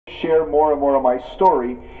share more and more of my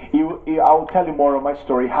story. I will tell you more of my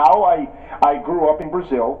story. How I grew up in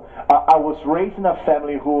Brazil. I was raised in a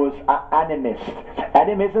family who was animist.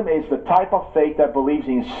 Animism is the type of faith that believes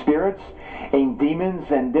in spirits, in demons,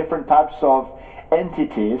 and different types of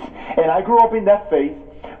entities. And I grew up in that faith.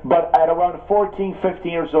 But at around 14,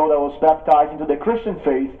 15 years old, I was baptized into the Christian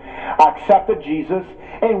faith, accepted Jesus,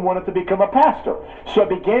 and wanted to become a pastor. So I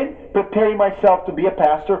began preparing myself to be a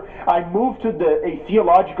pastor. I moved to a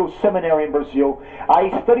theological seminary in Brazil. I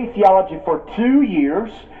studied theology for 2 years,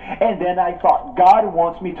 and then I thought, God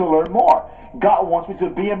wants me to learn more. God wants me to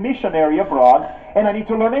be a missionary abroad, and I need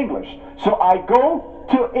to learn English. So I go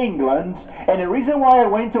to England, and the reason why I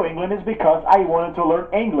went to England is because I wanted to learn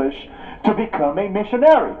English to become a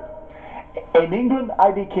missionary. In England,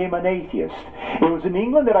 I became an atheist. It was in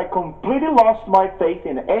England that I completely lost my faith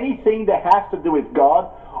in anything that has to do with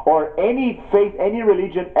God or any faith, any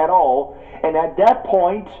religion at all. And at that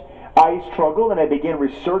point, I struggled and I began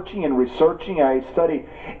researching and researching. I studied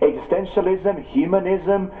existentialism,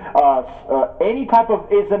 humanism, any type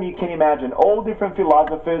of ism you can imagine, all different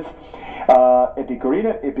philosophies,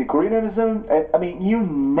 Epicureanism, I mean, you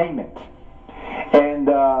name it. And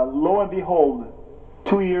lo and behold,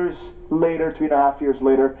 2 years later, 2.5 years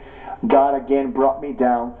later, God again brought me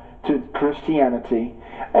down to Christianity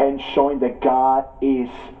and showing that God is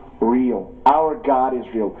real. Our God is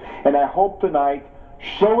real. And I hope tonight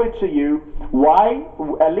show it to you why,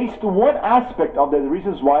 at least one aspect of the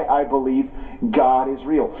reasons why I believe God is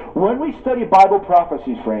real. When we study Bible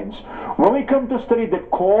prophecy, friends, when we come to study the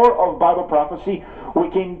core of Bible prophecy, we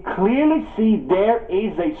can clearly see there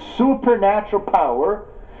is a supernatural power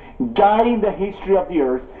guiding the history of the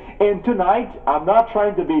earth. And tonight, I'm not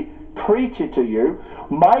trying to be preachy to you.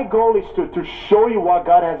 My goal is to show you what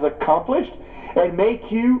God has accomplished and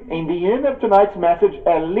make you, in the end of tonight's message,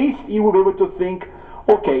 at least you will be able to think,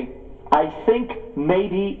 okay, I think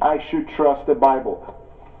maybe I should trust the Bible.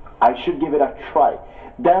 I should give it a try.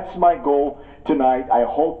 That's my goal tonight. I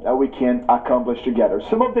hope that we can accomplish together.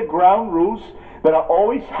 Some of the ground rules that I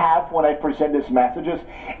always have when I present these messages,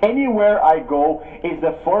 anywhere I go, is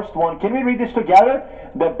the first one. Can we read this together?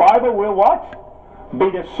 The Bible will what? Be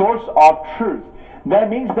the source of truth. That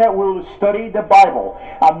means that we'll study the Bible.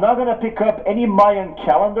 I'm not going to pick up any Mayan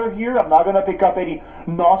calendar here. I'm not going to pick up any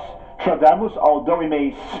Nostradamus, although we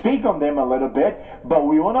may speak on them a little bit. But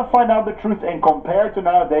we want to find out the truth, and compared to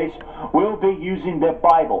nowadays, we'll be using the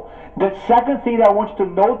Bible. The second thing that I want you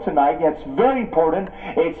to know tonight, that's very important,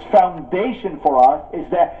 it's foundation for us, is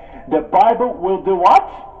that the Bible will do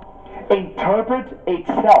what? Interpret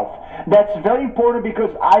itself. That's very important,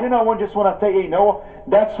 because I do not just want to say, hey, no,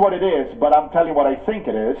 that's what it is, but I'm telling you what I think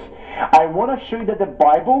it is. I want to show you that the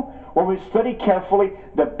Bible, when we study carefully,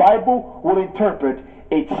 the Bible will interpret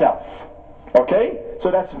itself. Okay? So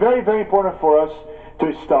that's very, very important for us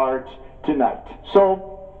to start tonight.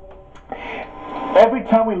 So, every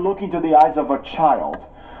time we look into the eyes of a child,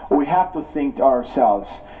 we have to think to ourselves,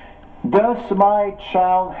 does my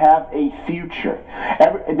child have a future?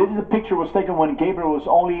 And this is a picture was taken when Gabriel was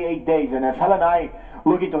only 8 days. And as Helen and I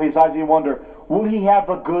look into his eyes, we wonder, will he have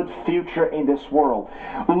a good future in this world?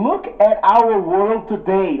 Look at our world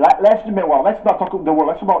today. Let's not talk about the world.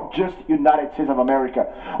 Let's talk about just United States of America.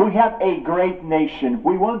 We have a great nation.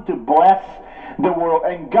 We want to bless the world,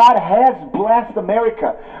 and God has blessed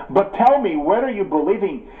America. But tell me, whether you believe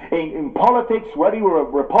in politics, whether you're a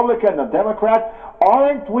Republican or Democrat,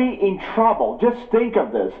 aren't we in trouble? Just think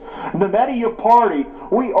of this. No matter your party,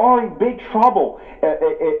 we are in big trouble.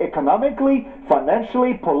 Economically,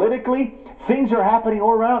 financially, politically, things are happening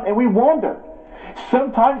all around, and we wonder.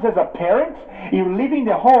 Sometimes as a parent, you're leaving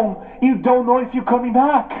the home, you don't know if you're coming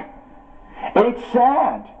back. It's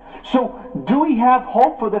sad. So, do we have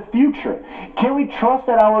hope for the future? Can we trust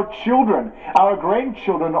that our children, our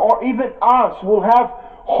grandchildren, or even us will have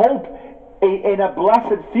hope in a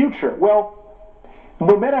blessed future? Well,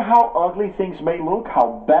 no matter how ugly things may look,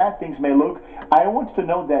 how bad things may look, I want you to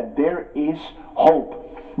know that there is hope.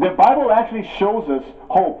 The Bible actually shows us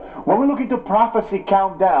hope. When we look into prophecy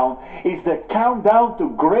countdown, it's the countdown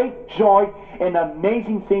to great joy and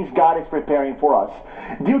amazing things God is preparing for us.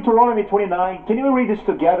 Deuteronomy 29, can you read this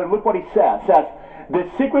together? Look what it says. It says, the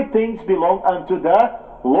secret things belong unto the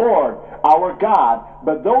Lord, our God,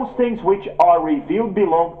 but those things which are revealed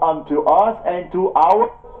belong unto us and to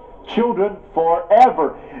our children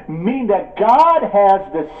forever. Meaning that God has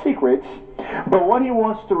the secrets, but when He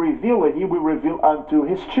wants to reveal it, He will reveal unto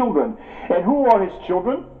His children. And who are His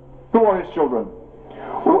children? Who are His children?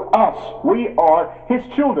 Us. We are His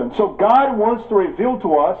children. So God wants to reveal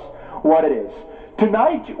to us what it is.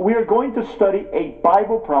 Tonight we are going to study a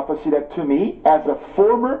Bible prophecy that, to me, as a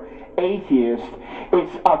former atheist is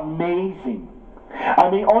amazing. I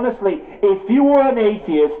mean, honestly, if you were an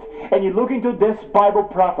atheist and you look into this Bible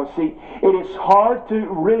prophecy, it is hard to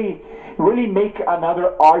really make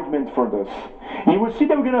another argument for this. You will see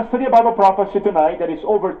that we're going to study a Bible prophecy tonight that is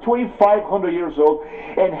over 2,500 years old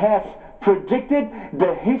and has predicted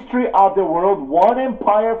the history of the world, one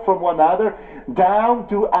empire from another, down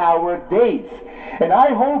to our days. And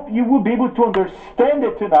I hope you will be able to understand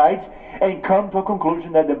it tonight and come to a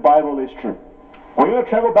conclusion that the Bible is true. We're going to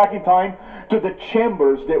travel back in time to the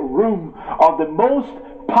chambers, the room of the most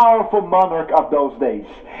powerful monarch of those days.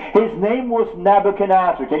 His name was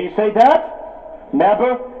Nebuchadnezzar. Can you say that?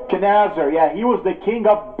 Nebuchadnezzar. Yeah, he was the king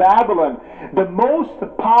of Babylon, the most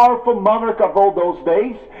powerful monarch of all those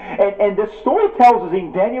days. And the story tells us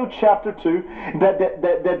in Daniel chapter 2 that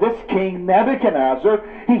this king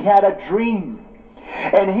Nebuchadnezzar, he had a dream.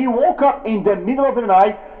 And he woke up in the middle of the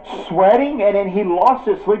night sweating, and then he lost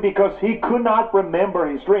his sleep because he could not remember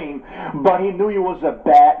his dream, but he knew it was a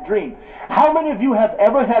bad dream. How many of you have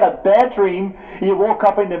ever had a bad dream? You woke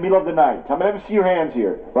up in the middle of the night. How many of you see your hands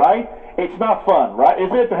here, right? It's not fun, right? Is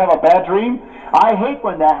it, to have a bad dream? I hate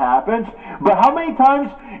when that happens. But how many times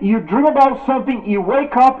you dream about something, you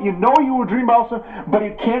wake up, you know you were dreaming about something, but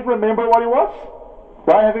you can't remember what it was?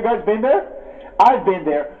 Right? Have you guys been there? I've been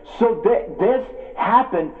there. So this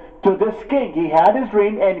happened to this king. He had his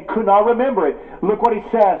dream and could not remember it. Look what he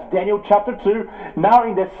says, Daniel chapter 2. Now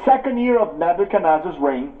in the second year of Nebuchadnezzar's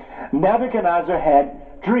reign, Nebuchadnezzar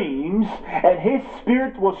had dreams, and his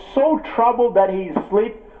spirit was so troubled that his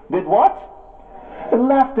sleep did what? It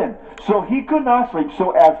left him. So he could not sleep.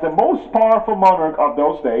 So as the most powerful monarch of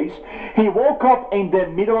those days, he woke up in the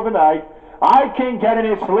middle of the night. I can't get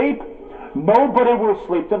any sleep. Nobody will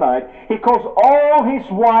sleep tonight. He calls all his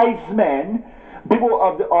wise men, people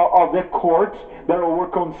of the court that were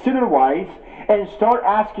considered wise, and start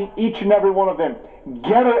asking each and every one of them,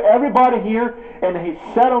 gather everybody here. And he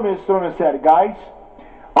sat on his throne and said, guys,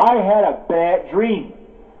 I had a bad dream,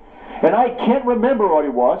 and I can't remember what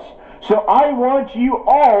it was. So I want you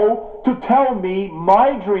all to tell me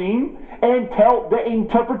my dream and tell the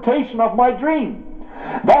interpretation of my dream.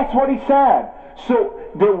 That's what he said. So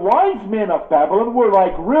the wise men of Babylon were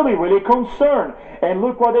like really, really concerned. And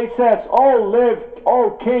look what they says.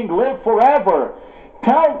 Oh king, live forever.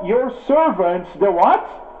 Tell your servants the what?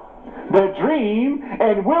 The dream,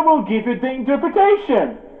 and we will give you the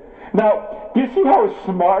interpretation. Now, do you see how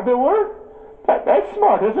smart they were? That's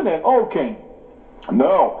smart, isn't it? Oh, king.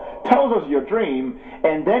 No. Tell us your dream,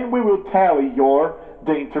 and then we will tell you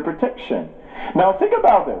the interpretation. Now, think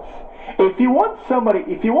about this. If you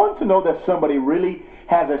want to know that somebody really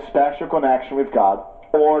has a special connection with God,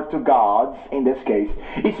 or to gods in this case,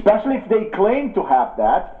 especially if they claim to have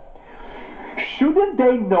that, shouldn't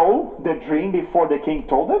they know the dream before the king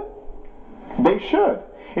told them? They should.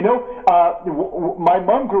 You know, my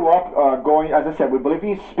mom grew up going, as I said, we believe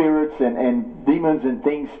in spirits and demons and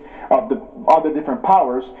things of the other different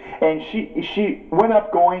powers, and she went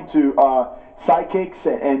up going to psychics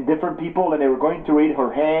and different people, and they were going to read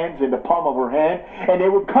her hands in the palm of her hand, and they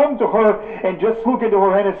would come to her and just look into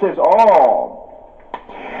her hand and says, oh,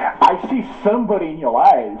 I see somebody in your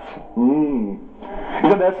life.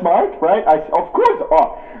 Isn't that smart, right? Of course.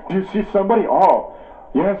 Oh, do you see somebody? Oh,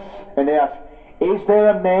 yes. And they ask, is there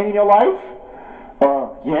a man in your life?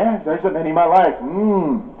 Yes, there's a man in my life.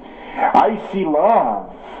 I see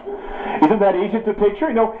love. Isn't that easy to picture?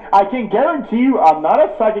 You know, I can guarantee you, I'm not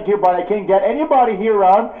a psychic here, but I can get anybody here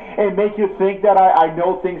around and make you think that I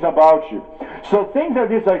know things about you. So things like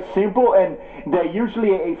this are simple, and they're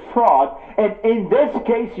usually a fraud. And in this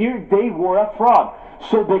case here, they were a fraud.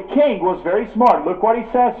 So the king was very smart. Look what he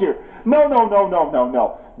says here.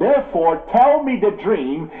 No. Therefore, tell me the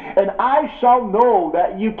dream, and I shall know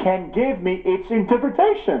that you can give me its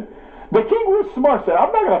interpretation. The king was smart, said,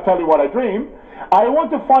 I'm not going to tell you what I dream. I want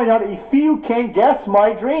to find out if you can guess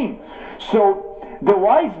my dream. So the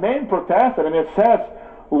wise men protested, and it says,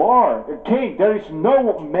 Lord, king, there is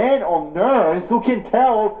no man on earth who can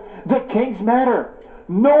tell the king's matter.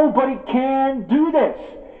 Nobody can do this.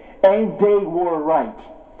 And they were right.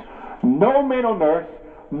 No man on earth,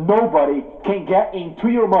 nobody can get into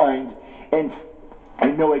your mind and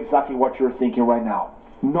know exactly what you're thinking right now.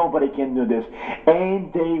 Nobody can do this.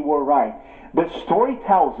 And they were right. The story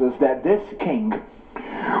tells us that this king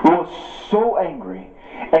was so angry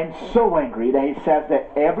that he says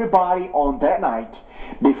that everybody on that night,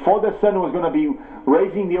 before the sun was going to be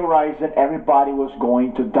raising the horizon, everybody was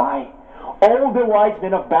going to die. all the wise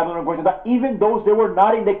men of Babylon are going to die, even those that were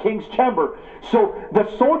not in the king's chamber. So the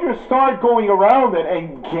soldiers start going around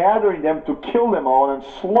and gathering them to kill them all and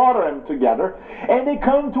slaughter them together. And they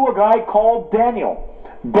come to a guy called Daniel.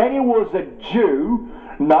 Daniel was a Jew.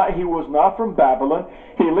 He was not from Babylon.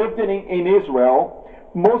 He lived in Israel,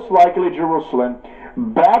 most likely Jerusalem.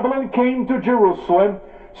 Babylon came to Jerusalem,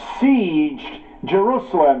 sieged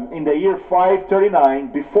Jerusalem in the year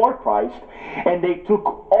 539 before Christ, and they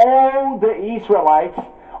took all the Israelites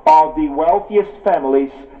of the wealthiest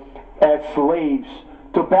families as slaves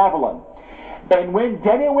to Babylon. And when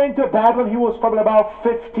Daniel went to Babylon, he was probably about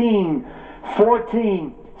 15,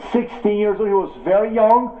 14, 16 years old. He was very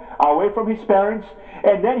young, away from his parents.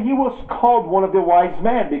 And then he was called one of the wise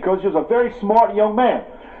men because he was a very smart young man.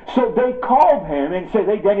 So they called him and said,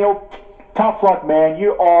 "Hey, Daniel, tough luck, man.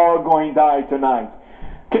 You are going to die tonight."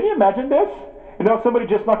 Can you imagine this? You know, somebody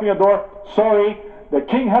just knocking on the door. "Sorry, the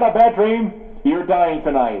king had a bad dream. You're dying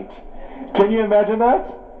tonight." Can you imagine that?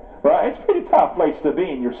 Right? It's a pretty tough place to be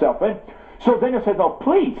in yourself. And so Daniel said, "No,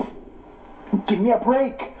 please, give me a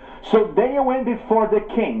break." So Daniel went before the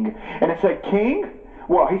king, and he said, "King,"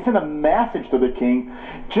 well, he sent a message to the king,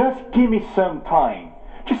 "just give me some time.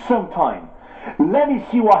 Just some time. Let me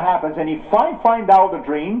see what happens. And if I find out the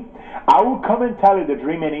dream, I will come and tell you the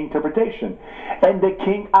dream and interpretation." And the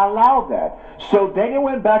king allowed that. So Daniel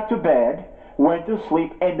went back to bed, went to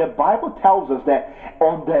sleep, and the Bible tells us that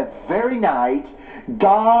on that very night,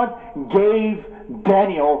 God gave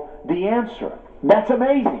Daniel the answer. That's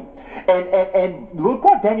amazing. And look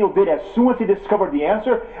what Daniel did as soon as he discovered the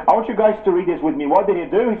answer. I want you guys to read this with me. What did he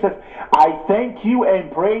do? He says, "I thank you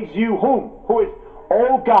and praise you." Whom? Who is?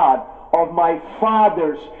 "Oh God of my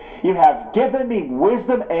fathers, you have given me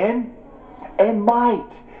wisdom and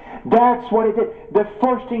might." That's what he did. The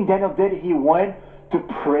first thing Daniel did, he went to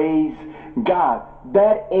praise God.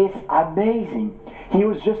 That is amazing. He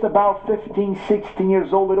was just about 15, 16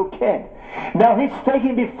 years old, little kid. Now he's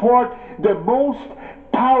taken before the most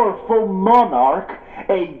powerful monarch,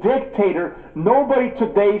 a dictator. Nobody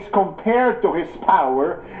today is compared to his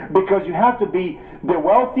power, because you have to be the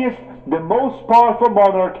wealthiest, the most powerful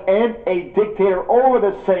monarch, and a dictator all at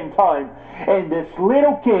the same time. And this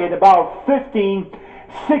little kid, about 15,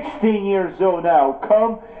 16 years old now,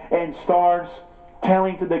 come and starts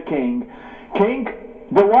telling to the king, "King,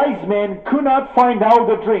 the wise men could not find out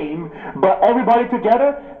the dream, but everybody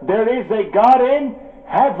together, there is a God in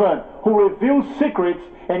heaven who reveals secrets,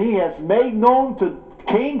 and he has made known to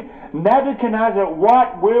King Nebuchadnezzar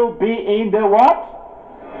what will be in the" what?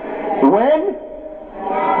 When?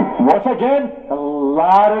 Once again,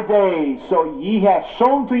 latter days. So he has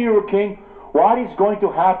shown to you, King, what is going to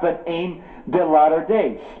happen in the latter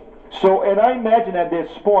days. So, and I imagine at this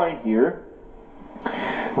point here,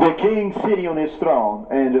 the king sitting on his throne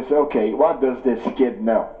and just, okay, what does this kid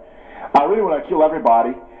know? I really want to kill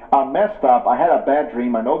everybody. I messed up. I had a bad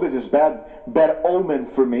dream. I know this is bad omen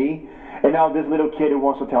for me. And now this little kid who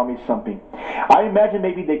wants to tell me something. I imagine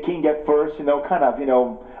maybe the king at first, kind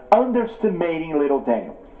of, underestimating little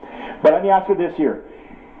Daniel. But let me ask you this here.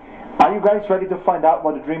 Are you guys ready to find out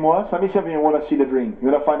what the dream was? Let me see if you want to see the dream. You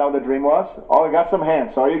want to find out what the dream was? Oh, I got some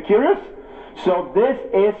hands. Are you curious? So this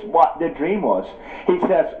is what the dream was. He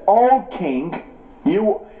says, "O king,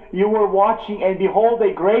 you were watching, and behold,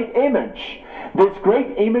 a great image. This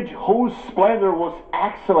great image whose splendor was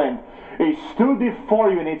excellent. It stood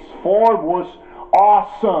before you, and its form was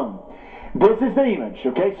awesome." This is the image,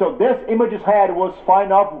 okay? So this image's head was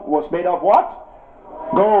made of what?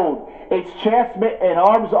 Gold. Its chest and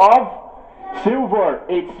arms of silver.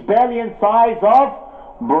 Its belly and thighs of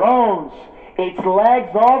bronze. Its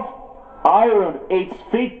legs of iron. Its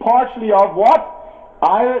feet partially of what?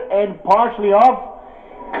 Iron, and partially of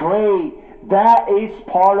clay. That is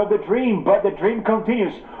part of the dream. But the dream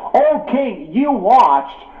continues. "O king, you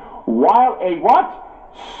watched while a" what?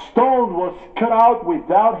 "Stone was cut out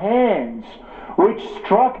without hands, which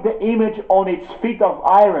struck the image on its feet of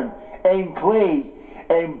iron and clay,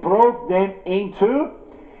 and broke them into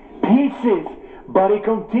pieces." But it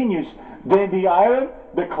continues. "Then the iron,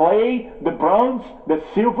 the clay, the bronze, the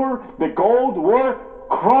silver, the gold were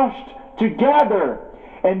crushed together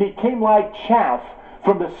and became like chaff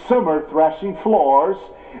from the summer threshing floors.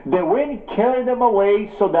 The wind carried them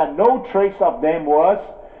away so that no trace of them was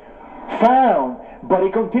found." But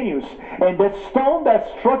it continues. "And the stone that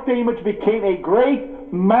struck the image became a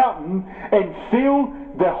great mountain and filled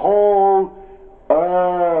the whole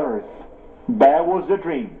earth." That was the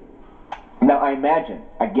dream. Now I imagine,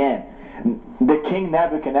 again, the king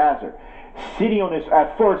Nebuchadnezzar sitting on his,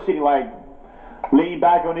 at first sitting like, leaning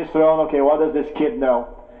back on his throne. Okay, what does this kid know?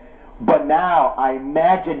 But now I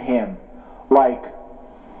imagine him like,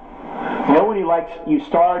 you know when you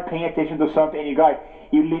start paying attention to something and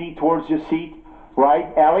you leaning towards your seat,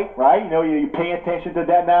 right, Ellie? Right? You know, you pay attention to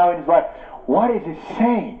that now, and it's like, what is it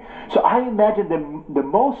saying? So I imagine the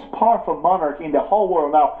most powerful monarch in the whole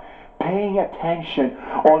world now paying attention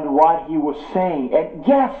on what he was saying. And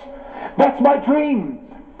yes, that's my dream.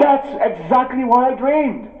 That's exactly what I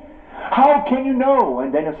dreamed. How can you know?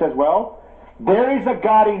 And Daniel says, well, there is a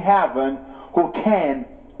God in heaven who can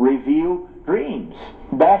reveal dreams.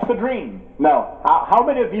 That's the dream. Now, how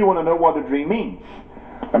many of you want to know what the dream means?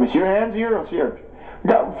 Let me see your hands here. Let's hear it.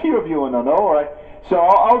 Got a few of you want to know, all right? So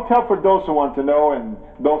I'll tell for those who want to know, and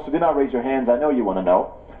those who did not raise your hands, I know you want to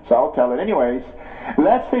know. So I'll tell it anyways.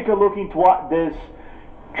 Let's take a look into what this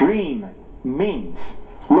dream means.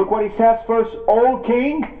 Look what he says first. O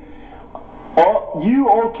king, you,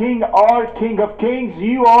 O king, are king of kings.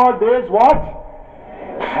 You are this what?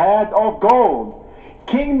 Head of gold.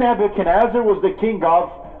 King Nebuchadnezzar was the king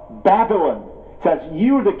of Babylon. It says,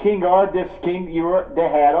 you're the king, are this king, you're the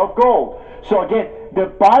head of gold. So again, the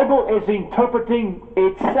Bible is interpreting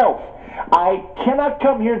itself. I cannot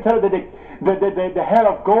come here and tell you that the head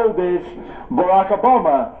of gold is Barack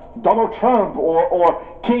Obama, Donald Trump, or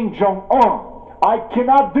King Jong-un. I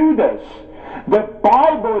cannot do this. The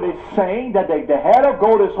Bible is saying that the head of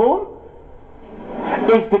gold is who?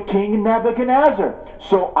 Is the king Nebuchadnezzar.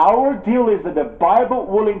 So our deal is that the Bible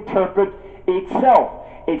will interpret itself.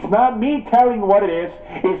 It's not me telling what it is,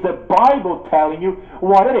 it's the Bible telling you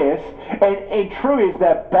what it is. And true is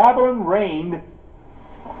that Babylon reigned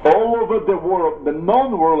all over the world, the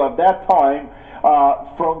known world of that time,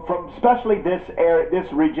 from especially this area,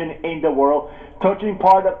 this region in the world, touching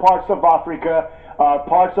parts of Africa,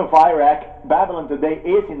 parts of Iraq. Babylon today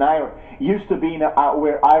is in Iraq, used to be in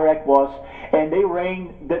where Iraq was, and they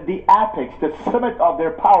reigned the apex, the summit of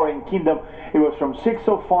their power and kingdom. It was from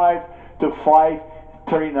 605 to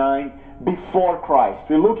 539 before Christ.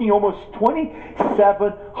 We're looking almost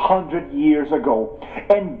 2,700 years ago.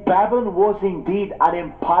 And Babylon was indeed an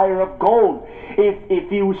empire of gold.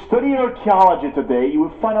 If you study archaeology today, you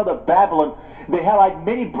will find out that Babylon, they had like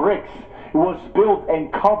many bricks. It was built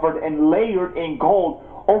and covered and layered in gold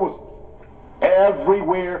almost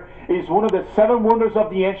everywhere. It's one of the seven wonders of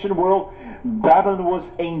the ancient world. Babylon was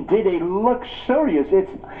indeed a luxurious, it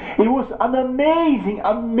was an amazing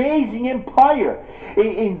empire.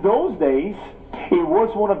 In those days, it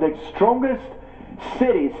was one of the strongest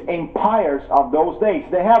cities, empires of those days.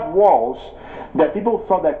 They have walls that people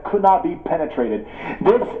thought that could not be penetrated.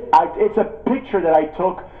 It's a picture that I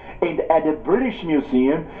took at the British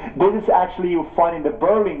Museum. This is actually you find in the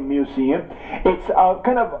Berlin Museum. It's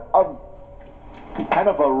kind of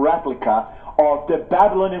a replica of the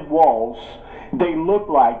Babylonian walls. They look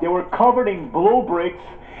like they were covered in blue bricks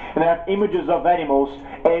and have images of animals.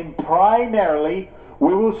 And primarily,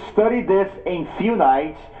 we will study this in few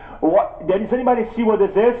nights. Does anybody see what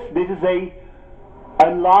this is? This is a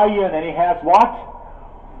lion, and it has what?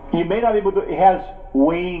 You may not be able to. It has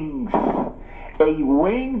wings. A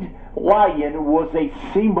winged lion was a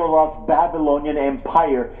symbol of Babylonian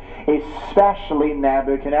Empire, especially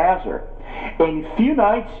Nebuchadnezzar. In few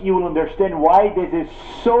nights, you will understand why this is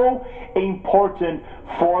so important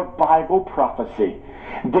for Bible prophecy.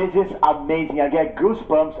 This is amazing. I get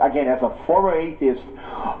goosebumps, again, as a former atheist,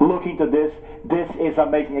 looking to this. This is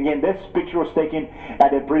amazing. Again, this picture was taken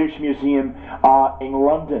at the British Museum in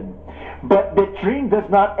London. But the dream does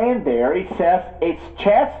not end there. It says its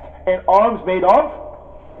chest and arms made of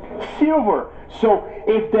silver. So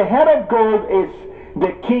if the head of gold is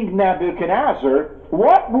the king Nebuchadnezzar,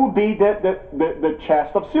 what would be the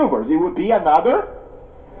chest of silver? It would be another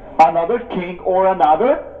king or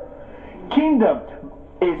another kingdom.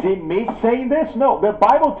 Is it me saying this? No. The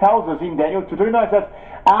Bible tells us in Daniel 2:39, it says,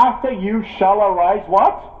 after you shall arise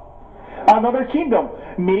what? Another kingdom,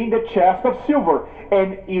 meaning the chest of silver.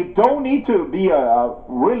 And you don't need to be a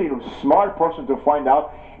really smart person to find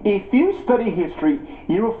out. If you study history,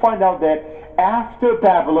 you will find out that after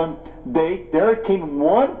Babylon, there came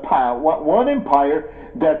one empire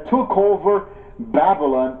that took over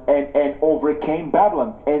Babylon and overcame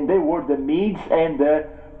Babylon. And they were the Medes and the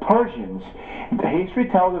Persians. The history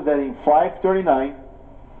tells us that in 539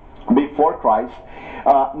 before Christ,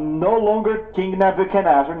 no longer King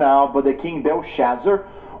Nebuchadnezzar now, but the King Belshazzar,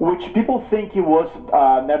 which people think he was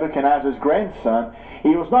Nebuchadnezzar's grandson.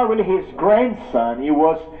 He was not really his grandson. He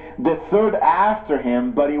was the third after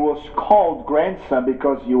him, but he was called grandson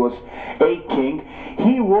because he was a king.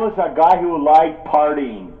 He was a guy who liked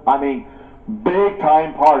partying. I mean, big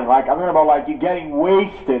time partying. Like, I'm talking about like you getting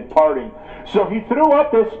wasted partying. So he threw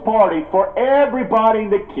up this party for everybody in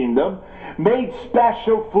the kingdom, made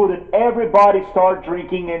special food, and everybody started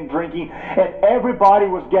drinking and drinking, and everybody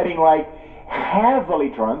was getting like heavily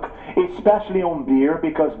drunk, especially on beer,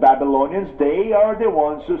 because Babylonians, they are the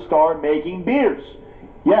ones who start making beers.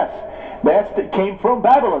 Yes, came from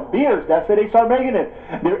Babylon. Beers, that's where they start making it.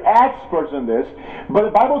 They're experts in this. But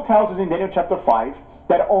the Bible tells us in Daniel chapter 5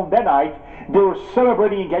 that on that night they were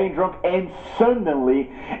celebrating and getting drunk, and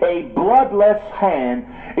suddenly a bloodless hand,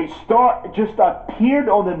 a star, just appeared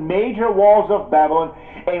on the major walls of Babylon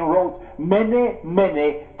and wrote Mene,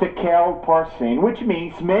 Mene, Tekel, Parsin, which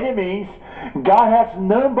means, Mene means God has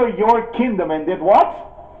numbered your kingdom and did what?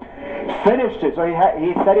 Finished it. So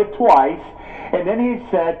he said it twice, and then he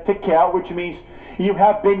said Tekel, which means you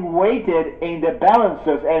have been weighted in the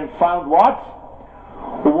balances and found what?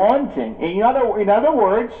 Wanting. In other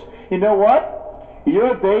words, you know what?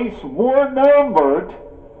 Your days were numbered.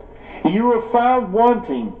 You were found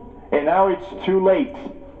wanting, and now it's too late.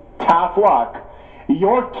 Tough luck.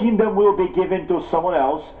 Your kingdom will be given to someone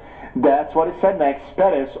else. That's what it said next.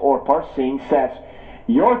 Peres or Parsin says,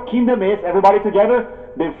 your kingdom is, everybody together,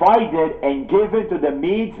 divided and given to the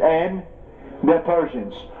Medes and the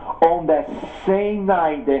Persians. On that same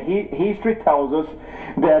night, the history tells us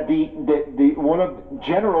that the one of the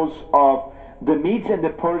generals of the Medes and the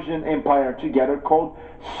Persian Empire together, called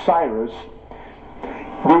Cyrus,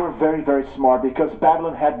 they were very, very smart, because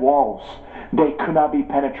Babylon had walls. They could not be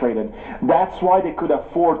penetrated. That's why they could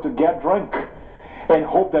afford to get drunk and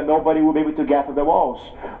hope that nobody would be able to get to the walls.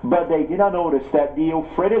 But they did not notice that the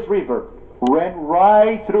Euphrates River ran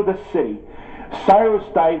right through the city. Cyrus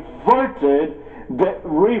diverted the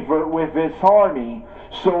river with his army,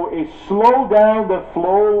 so it slowed down the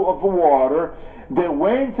flow of water. They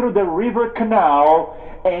went through the river canal,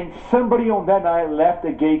 and somebody on that night left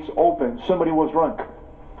the gates open. Somebody was drunk.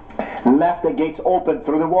 Left the gates open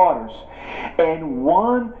through the waters. And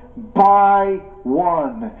one by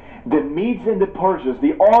one, the Medes and the Persians,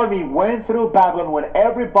 the army went through Babylon when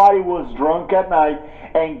everybody was drunk at night.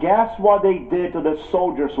 And guess what they did to the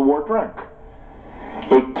soldiers who were drunk?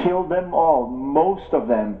 It killed them all, most of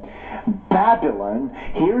them. Babylon,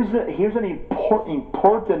 here's an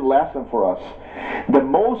important lesson for us. The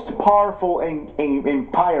most powerful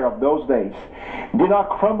empire of those days did not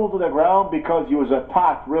crumble to the ground because it was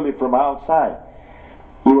attacked really from outside.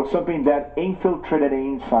 It was something that infiltrated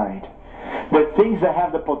inside. The things that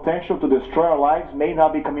have the potential to destroy our lives may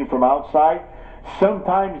not be coming from outside.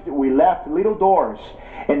 Sometimes we left little doors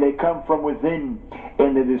and they come from within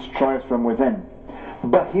and they destroy us from within.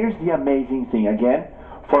 But here's the amazing thing, again,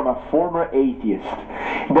 from a former atheist.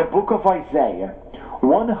 The book of Isaiah,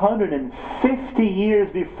 150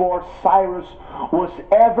 years before Cyrus was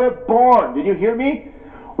ever born. Did you hear me?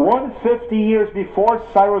 150 years before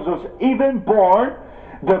Cyrus was even born,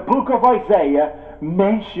 the book of Isaiah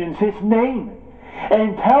mentions his name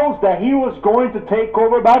and tells that he was going to take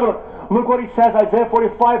over Babylon. Look what he says, Isaiah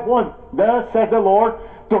 45:1. Thus says the Lord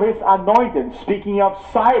to his anointed, speaking of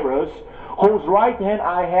Cyrus, whose right hand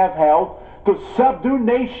I have held, to subdue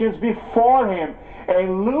nations before him,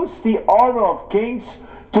 and loose the armor of kings,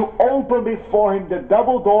 to open before him the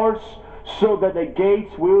double doors, so that the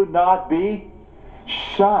gates will not be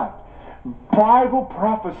shut. Bible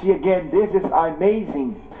prophecy, again, this is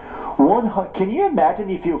amazing. Can you imagine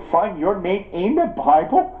if you find your name in the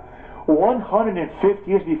Bible 150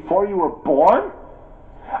 years before you were born?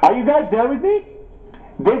 Are you guys there with me?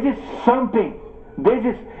 This is something. This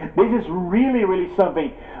is really, really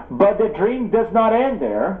something. But the dream does not end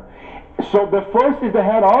there. So the first is the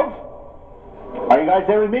head of. Are you guys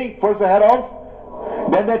there with me? First the head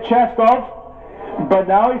of, then the chest of. But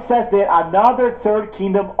now it says that another third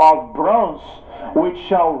kingdom of bronze, which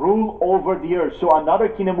shall rule over the earth. So another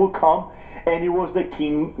kingdom will come, and it was the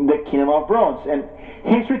kingdom of bronze. And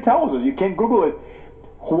history tells us, you can Google it.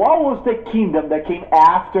 What was the kingdom that came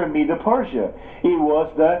after Medo-Persia? It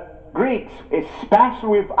was the Greeks,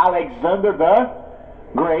 especially with Alexander the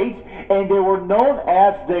Great, and they were known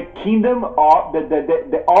as the kingdom of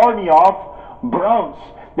the army of bronze.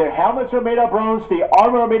 Their helmets were made of bronze, the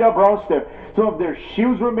armor were made of bronze, some of their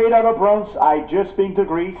shoes were made out of bronze. I just been to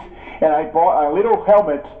Greece and I bought a little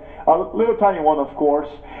helmet, a little tiny one of course,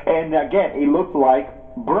 and again it looked like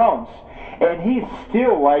bronze. And he's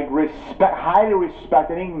still like highly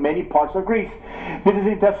respected in many parts of Greece. This is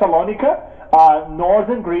in Thessalonica,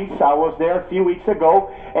 northern Greece. I was there a few weeks ago,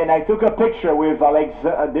 and I took a picture with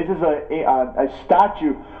Alexander. This is a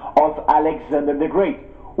statue of Alexander the Great.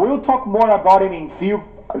 We'll talk more about him in few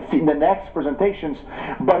in the next presentations,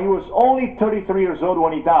 but he was only 33 years old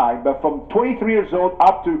when he died. But from 23 years old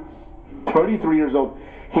up to 33 years old,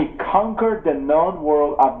 he conquered the known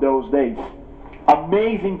world of those days.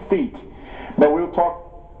 Amazing feat. But we'll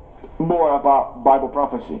talk more about Bible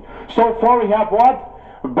prophecy. So far we have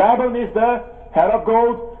what? Babylon is the head of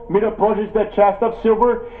gold, Medo-Persia is the chest of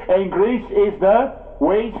silver, and Greece is the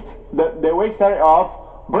waist, the waist area of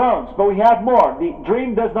bronze. But we have more. The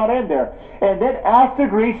dream does not end there. And then after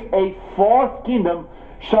Greece, a fourth kingdom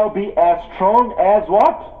shall be as strong as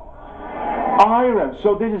what? Iron.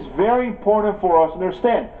 So this is very important for us to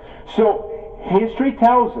understand. So history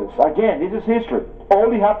tells us, again, this is history.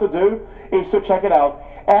 All you have to do is to check it out.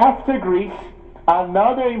 After Greece,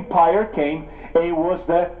 another empire came. It was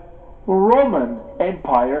the Roman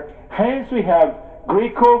Empire. Hence we have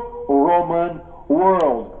Greco-Roman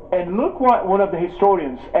world. And look what one of the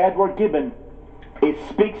historians, Edward Gibbon, it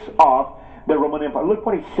speaks of the Roman Empire. Look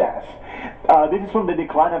what he says. This is from The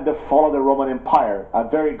Decline of the Fall of the Roman Empire. A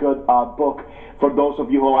very good book for those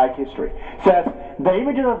of you who like history. It says, the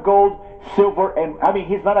images of gold, silver, and... I mean,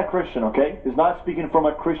 he's not a Christian, okay? He's not speaking from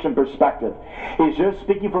a Christian perspective. He's just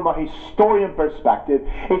speaking from a historian perspective.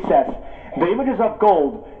 It says, the images of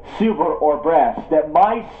gold, silver, or brass that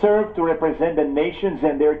might serve to represent the nations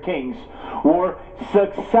and their kings were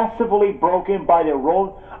successively broken by the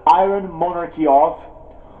iron monarchy of...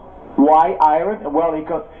 Why iron? Well,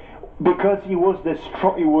 because he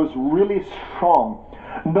was really strong.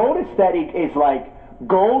 Notice that it is like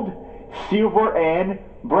gold, silver, and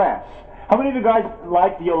brass. How many of you guys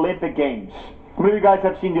like the Olympic Games? How many of you guys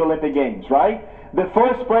have seen the Olympic Games, right? The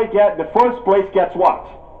first place gets what?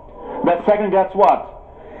 The second gets what?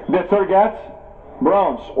 The third gets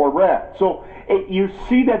bronze or brass. So you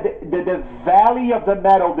see that the value of the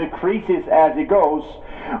metal decreases as it goes,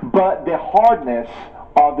 but the hardness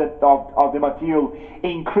of the material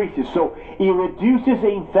increases. So it reduces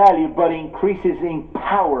in value but increases in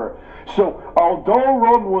power. So although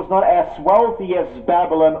Rome was not as wealthy as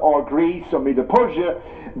Babylon or Greece or Medo-Persia,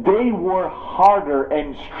 they were harder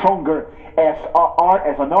and stronger as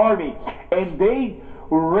an army, and they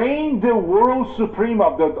reigned the world supreme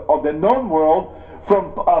of the known world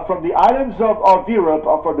from the islands of Europe,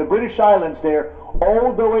 from the British Islands there,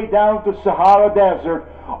 all the way down to Sahara Desert,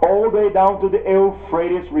 all the way down to the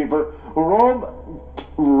Euphrates River. Rome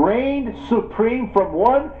reigned supreme from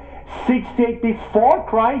 168 before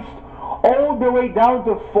Christ all the way down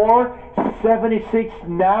to 476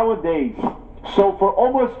 nowadays. So for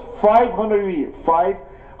almost 500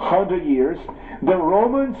 years, the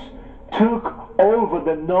Romans took over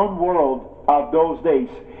the known world of those days,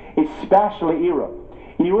 especially Europe.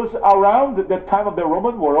 It was around the time of the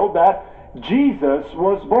Roman world that Jesus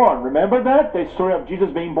was born. Remember that? The story of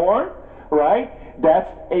Jesus being born, right?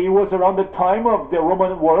 It was around the time of the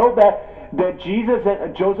Roman world that Jesus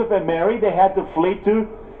and Joseph and Mary, they had to flee to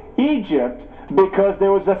Egypt because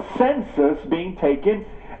there was a census being taken,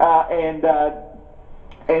 and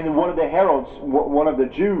one of the heralds, one of the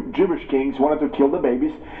Jewish kings, wanted to kill the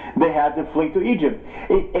babies. They had to flee to Egypt,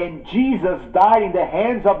 and Jesus died in the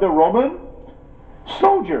hands of the Roman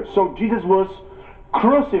soldiers. So Jesus was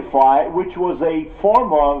crucified, which was a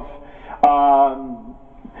form of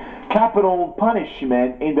capital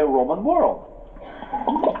punishment in the Roman world.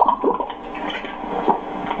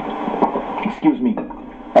 Excuse me.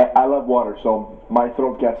 I love water, so my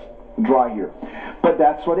throat gets dry here. But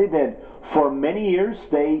that's what they did. For many years,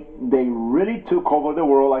 they really took over the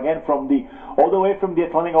world, again, all the way from the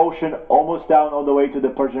Atlantic Ocean, almost down all the way to the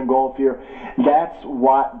Persian Gulf here. That's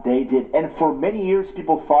what they did. And for many years,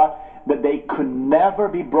 people thought that they could never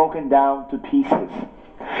be broken down to pieces.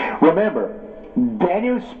 Remember,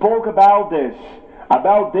 Daniel spoke about this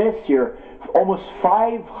here almost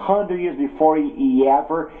 500 years before he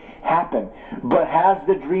ever happened. But has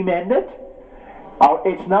the dream ended?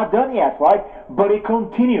 It's not done yet, right? But it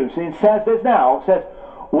continues. And it says this now. It says,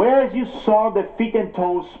 whereas you saw the feet and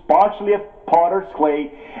toes partially of potter's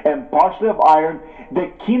clay and partially of iron,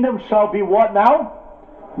 the kingdom shall be what now?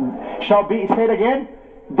 Shall be, say it again,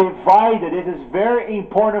 divided. This is very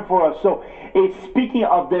important for us. So it's speaking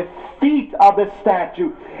of the feet of the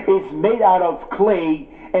statue is made out of clay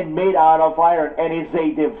and made out of iron, and is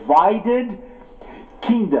a divided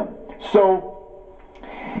kingdom. So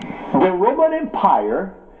the Roman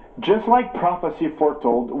Empire, just like prophecy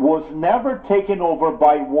foretold, was never taken over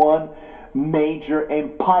by one major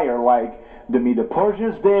empire like the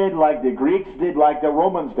Medo-Persians did, like the Greeks did, like the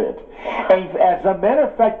Romans did. And as a matter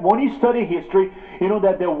of fact, when you study history, you know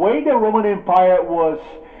that the way the Roman Empire was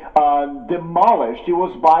demolished, it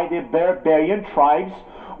was by the barbarian tribes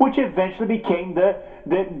which eventually became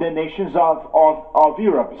the nations of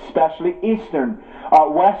Europe, especially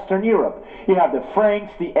Western Europe. You have the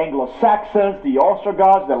Franks, the Anglo-Saxons, the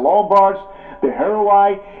Ostrogoths, the Lombards, the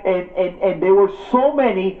Heruli, and there were so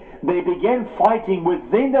many. They began fighting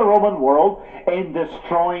within the Roman world and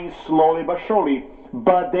destroying slowly but surely.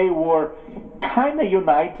 But they were kind of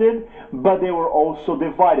united, but they were also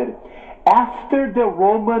divided. After the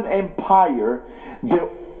Roman Empire,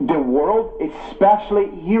 the world, especially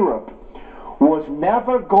Europe, was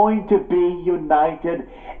never going to be united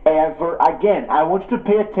ever again. I want you to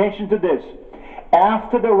pay attention to this.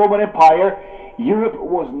 After the Roman Empire, Europe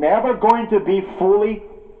was never going to be fully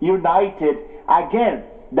united again.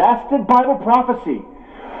 That's the Bible prophecy.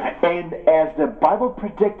 And as the Bible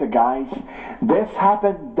predicted, guys, this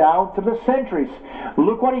happened down to the centuries.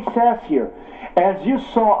 Look what he says here. As you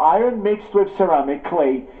saw iron mixed with ceramic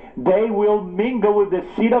clay, they will mingle with the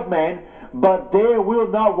seed of man, but they will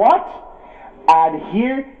not what?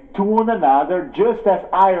 Adhere to one another, just as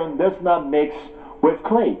iron does not mix with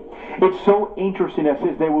clay. It's so interesting. It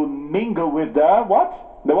says they will mingle with the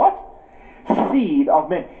what? The what? Seed of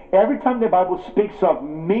man. Every time the Bible speaks of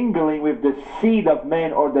mingling with the seed of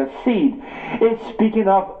man or the seed, it's speaking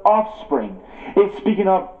of offspring. It's speaking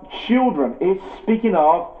of children. It's speaking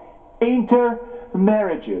of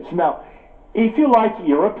intermarriages. Now, if you like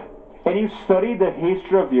Europe and you study the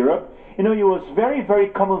history of Europe, you know it was very, very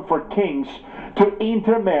common for kings to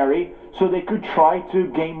intermarry so they could try to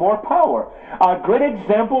gain more power. A great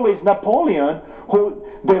example is Napoleon, who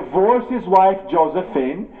divorced his wife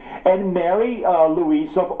Josephine and married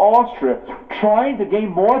Louise of Austria, trying to gain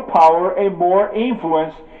more power and more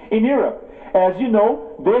influence in Europe. As you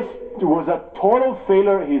know, this was a total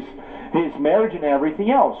failure, his marriage and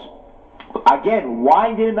everything else. Again,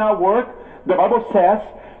 why did it not work? The Bible says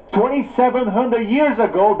 2,700 years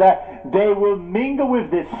ago that they will mingle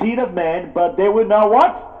with the seed of man, but they will not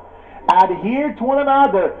what? Adhere to one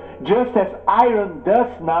another, just as iron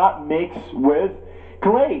does not mix with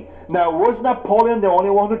clay. Now, was Napoleon the only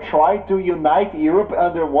one who tried to unite Europe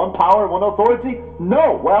under one power, one authority?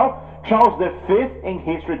 No. Well, Charles V in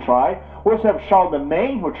history tried. We also have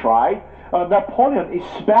Charlemagne who tried. Napoleon,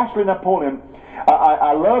 especially Napoleon.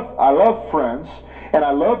 I love France, and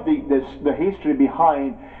I love the history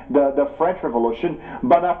behind the French Revolution.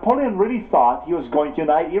 But Napoleon really thought he was going to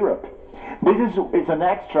unite Europe. This is an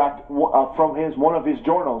extract from one of his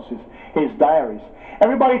journals, his diaries.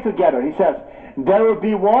 Everybody together. He says, there will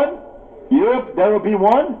be one Europe, there will be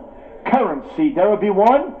one currency, there will be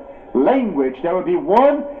one language, there will be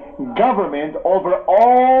one government over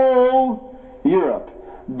all Europe.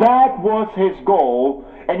 That was his goal.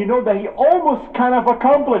 And you know that he almost kind of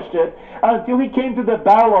accomplished it until he came to the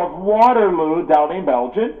Battle of Waterloo down in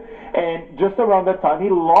Belgium. And just around that time, he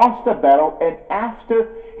lost the battle. And after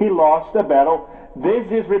he lost the battle, this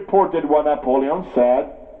is reported what Napoleon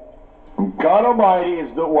said. God Almighty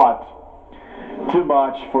is the what? Too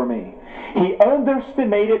much for me. He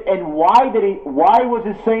underestimated, and why was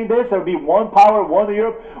he saying this? There would be one power, one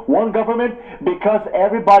Europe, one government, because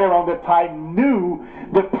everybody around the time knew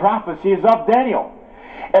the prophecies of Daniel.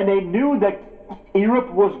 And they knew that Europe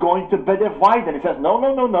was going to be divided. And he says, no,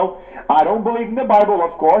 no, no, no. I don't believe in the Bible,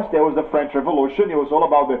 of course. There was the French Revolution. It was all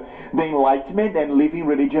about the Enlightenment and leaving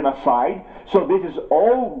religion aside. So this is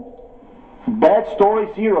all bad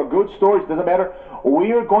stories here or good stories, doesn't matter.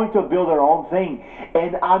 We are going to build our own thing.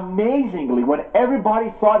 And amazingly, when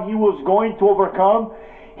everybody thought he was going to overcome,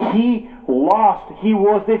 he lost. He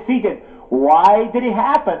was defeated. Why did it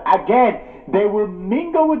happen? Again, they will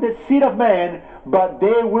mingle with the seed of man, but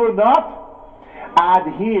they will not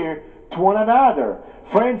adhere to one another.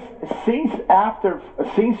 Friends, since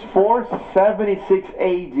 476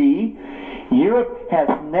 AD, Europe has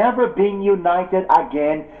never been united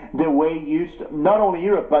again the way it used to. Not only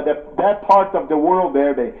Europe, but that part of the world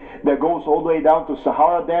there that goes all the way down to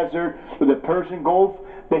Sahara Desert, to the Persian Gulf,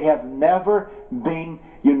 they have never been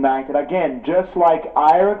united again. Just like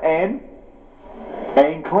iron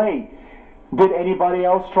and clay. Did anybody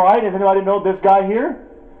else try? Does anybody know this guy here?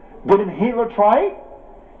 Didn't Hitler try?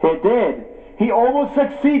 He did. He almost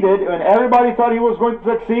succeeded. When everybody thought he was going to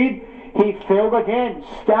succeed, he failed again.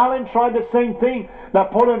 Stalin tried the same thing.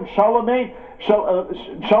 Napoleon, Charlemagne,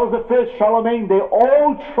 Charles V, Charlemagne, they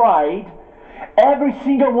all tried. Every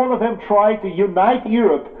single one of them tried to unite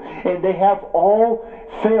Europe, and they have all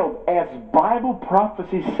failed. As Bible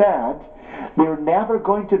prophecy said, they're never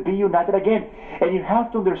going to be united again. And you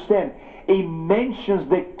have to understand, it mentions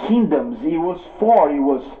the kingdoms. It was four. It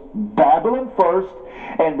was Babylon first,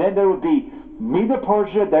 and then there would be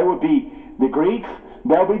Medo-Persia, there would be the Greeks,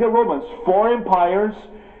 there would be the Romans. Four empires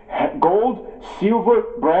gold, silver,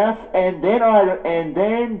 brass, and then iron, and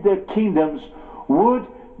then the kingdoms would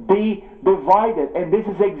be divided. And this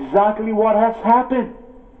is exactly what has happened.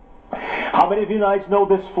 How many of you guys know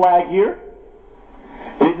this flag here?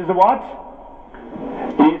 This is what?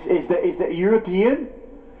 Is the European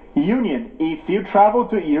Union. If you travel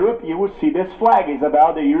to Europe, you will see this flag. It's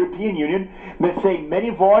about the European Union. They say many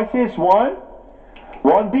voices,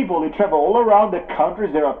 one people. They travel all around the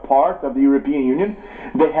countries that are part of the European Union.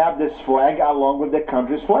 They have this flag along with the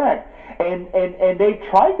country's flag. And they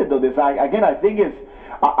try to do this. I think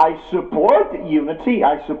I support unity.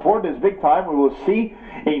 I support this big time. We will see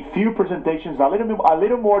in few presentations a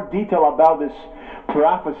little more detail about this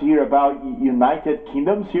prophecy here about United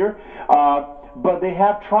Kingdoms here. But they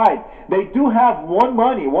have tried. They do have one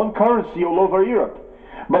money, one currency all over Europe.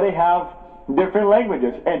 But they have different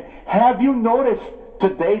languages. And have you noticed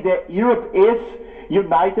today that Europe is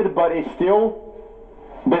united but is still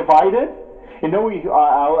divided? You know,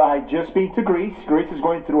 I just been to Greece. Greece is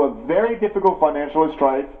going through a very difficult financial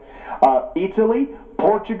strife. Italy,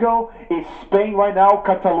 Portugal, Spain right now.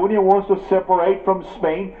 Catalonia wants to separate from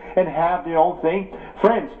Spain and have their own thing.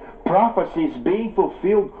 Friends, prophecy is being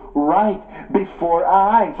fulfilled right before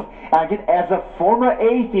our eyes. Again, as a former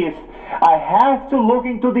atheist, I have to look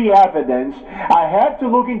into the evidence. I have to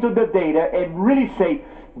look into the data and really say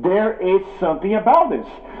there is something about this.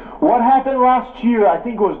 What happened last year? I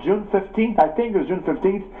think it was June 15th. I think it was June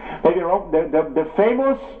 15th. Maybe wrong. The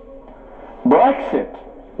famous Brexit,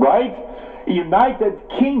 right? United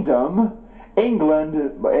Kingdom, England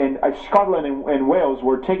and Scotland and Wales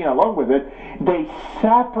were taken along with it. They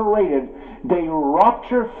separated. They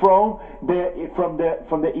ruptured from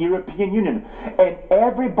the European Union, and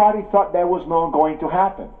everybody thought that was not going to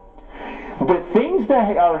happen. The things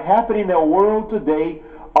that are happening in the world today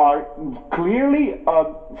are clearly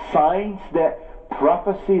signs that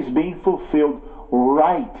prophecy is being fulfilled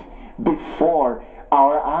right before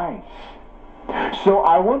our eyes. So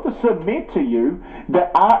I want to submit to you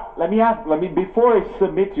that before I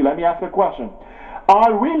submit to you, let me ask a question.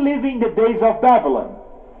 Are we living the days of Babylon?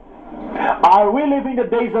 Are we living the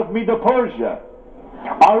days of Medo-Persia?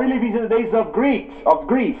 Are we living in the days of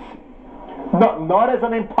Greece? Not as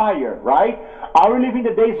an empire, right? Are we living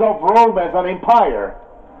the days of Rome as an empire?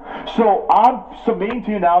 So I'm submitting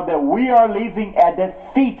to you now that we are living at the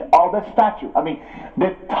feet of the statue. I mean,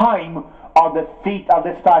 the time of the feet of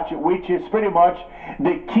the statue, which is pretty much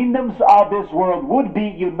the kingdoms of this world would be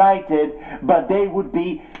united, but they would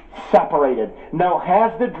be separated. Now,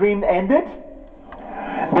 has the dream ended?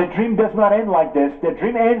 The dream does not end like this. The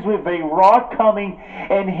dream ends with a rock coming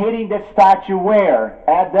and hitting the statue where?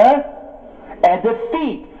 At the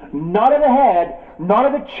feet. Not at the head, not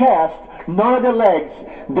at the chest, not at the legs.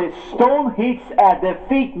 The stone hits at the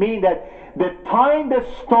feet, meaning that the time the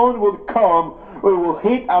stone will come, it will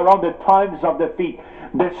hit around the times of the feet.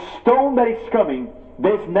 The stone that is coming,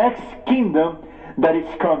 this next kingdom that is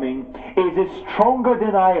coming, is stronger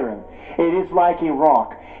than iron. It is like a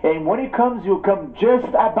rock. And when it comes, you'll come just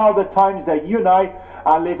about the times that you and I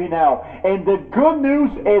are living now. And the good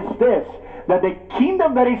news is this, that the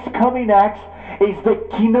kingdom that is coming next is the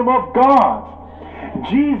kingdom of God.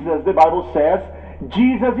 Jesus, the Bible says,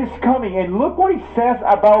 Jesus is coming. And look what he says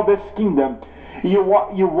about this kingdom. You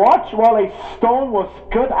watch while a stone was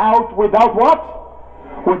cut out without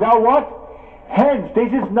what? Without what? Hands.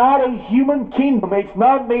 This is not a human kingdom. It's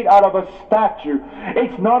not made out of a statue.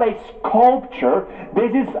 It's not a sculpture.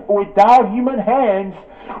 This is without human hands,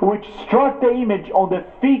 which struck the image on the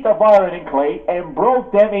feet of iron and clay and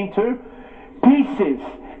broke them into pieces.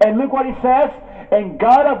 And look what he says. And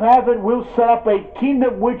God of heaven will set up a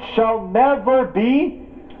kingdom which shall never be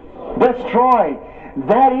destroyed.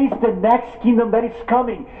 That is the next kingdom that is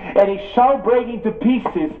coming. And it shall break into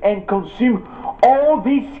pieces and consume all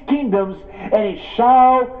these kingdoms, and it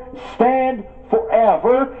shall stand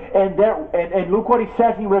forever. And look what it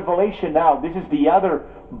says in Revelation now. This is the other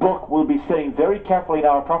book we'll be studying very carefully in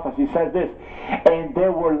our prophecy. It says this. And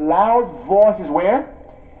there were loud voices where?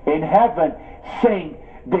 In heaven, saying,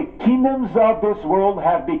 the kingdoms of this world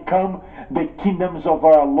have become the kingdoms of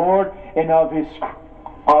our Lord and of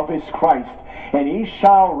his Christ. And he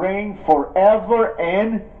shall reign forever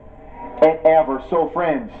and ever. So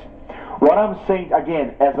friends, what I'm saying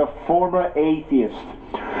again, as a former atheist,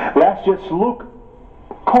 let's just look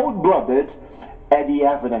cold-blooded at the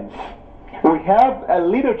evidence. We have a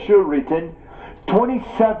literature written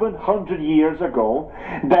 2,700 years ago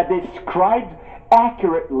that described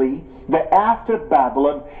accurately that after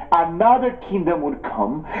Babylon, another kingdom would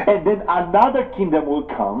come, and then another kingdom will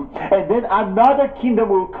come, and then another kingdom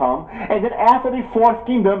will come, and then after the fourth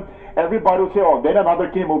kingdom, everybody will say, oh, then another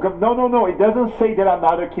kingdom will come. No, no, no. It doesn't say that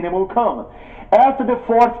another kingdom will come. After the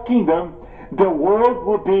fourth kingdom, the world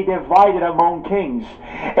will be divided among kings.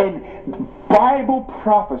 And Bible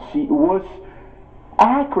prophecy was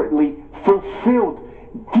accurately fulfilled,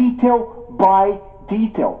 detail by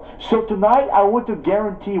detail. So tonight I want to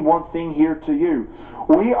guarantee one thing here to you.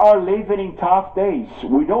 We are living in tough days.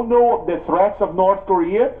 We don't know the threats of North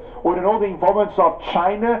Korea. We don't know the involvements of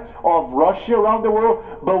China, of Russia around the world.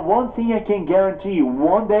 But one thing I can guarantee you,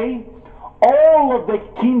 one day, all of the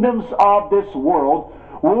kingdoms of this world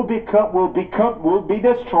will be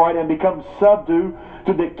destroyed and become subdued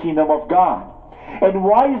to the kingdom of God. And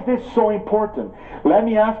why is this so important? Let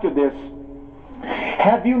me ask you this.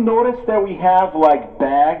 Have you noticed that we have like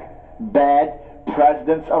bad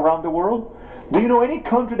presidents around the world? Do you know any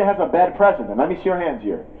country that has a bad president? Let me see your hands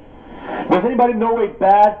here. Does anybody know a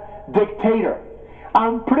bad dictator?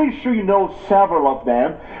 I'm pretty sure you know several of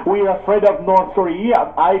them. We are afraid of North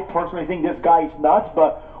Korea. I personally think this guy is nuts,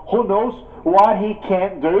 but who knows what he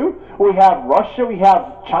can't do? We have Russia, we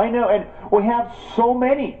have China, and we have so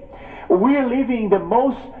many. We are living in the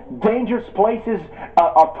most dangerous places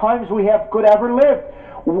of times we could ever live.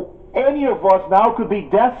 Any of us now could be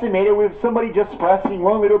decimated with somebody just pressing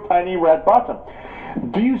one little tiny red button.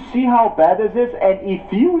 Do you see how bad this is? And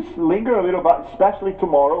if you linger a little bit, especially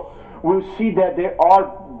tomorrow, we'll see that there are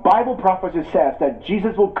Bible prophecy says that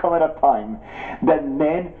Jesus will come at a time that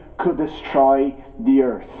men could destroy the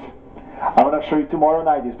earth. I'm going to show you tomorrow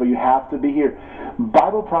night this, but you have to be here.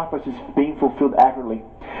 Bible prophecy is being fulfilled accurately.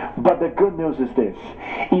 But the good news is this.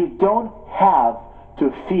 You don't have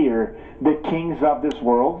to fear the kings of this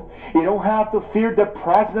world. You don't have to fear the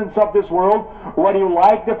presidents of this world, whether you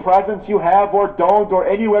like the presidents you have or don't, or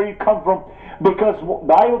anywhere you come from. Because the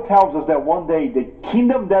Bible tells us that one day the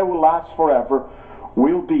kingdom that will last forever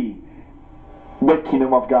will be the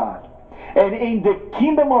kingdom of God. And in the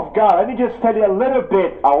kingdom of God, let me just tell you a little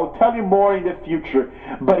bit. I will tell you more in the future.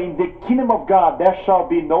 But in the kingdom of God, there shall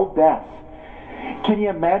be no death. Can you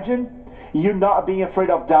imagine you not being afraid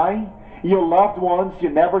of dying? Your loved ones,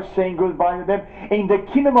 you're never saying goodbye to them. In the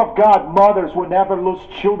kingdom of God, mothers will never lose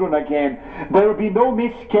children again. There will be no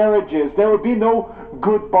miscarriages. There will be no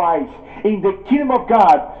goodbyes. In the kingdom of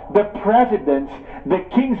God, the presidents, the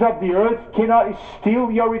kings of the earth cannot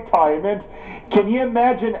steal your retirement. Can you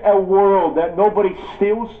imagine a world that nobody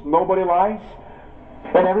steals, nobody lies,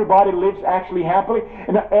 and everybody lives actually happily?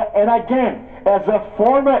 And again, as a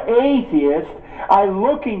former atheist, I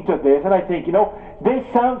look into this and I think, you know, this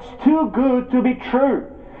sounds too good to be true.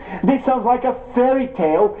 This sounds like a fairy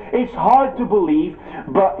tale. It's hard to believe.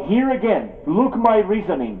 But here again, look my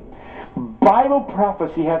reasoning. Bible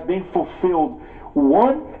prophecy has been fulfilled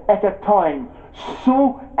one at a time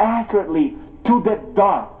so accurately to the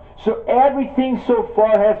dot. So everything so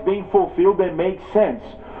far has been fulfilled and makes sense.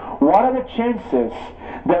 What are the chances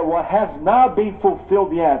that what has not been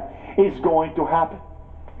fulfilled yet is going to happen?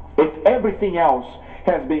 If everything else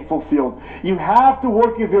has been fulfilled, you have to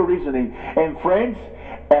work with your reasoning. And friends,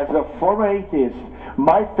 as a former atheist,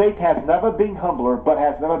 my faith has never been humbler, but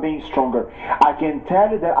has never been stronger. I can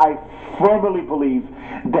tell you that I firmly believe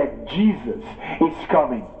that Jesus is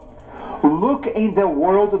coming. Look in the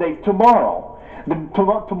world today. Tomorrow's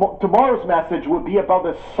message will be about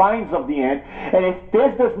the signs of the end. And if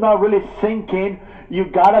this does not really sink in, you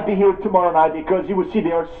gotta be here tomorrow night, because you will see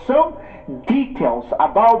there are some details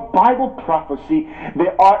about Bible prophecy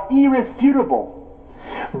that are irrefutable.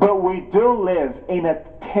 But we do live in a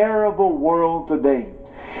terrible world today.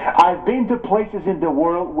 I've been to places in the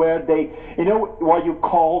world where they, you know what you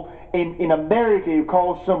call, in America, you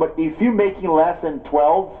call somebody, if you're making less than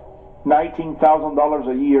 $19,000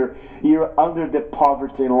 a year, you're under the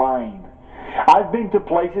poverty line. I've been to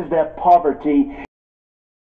places that poverty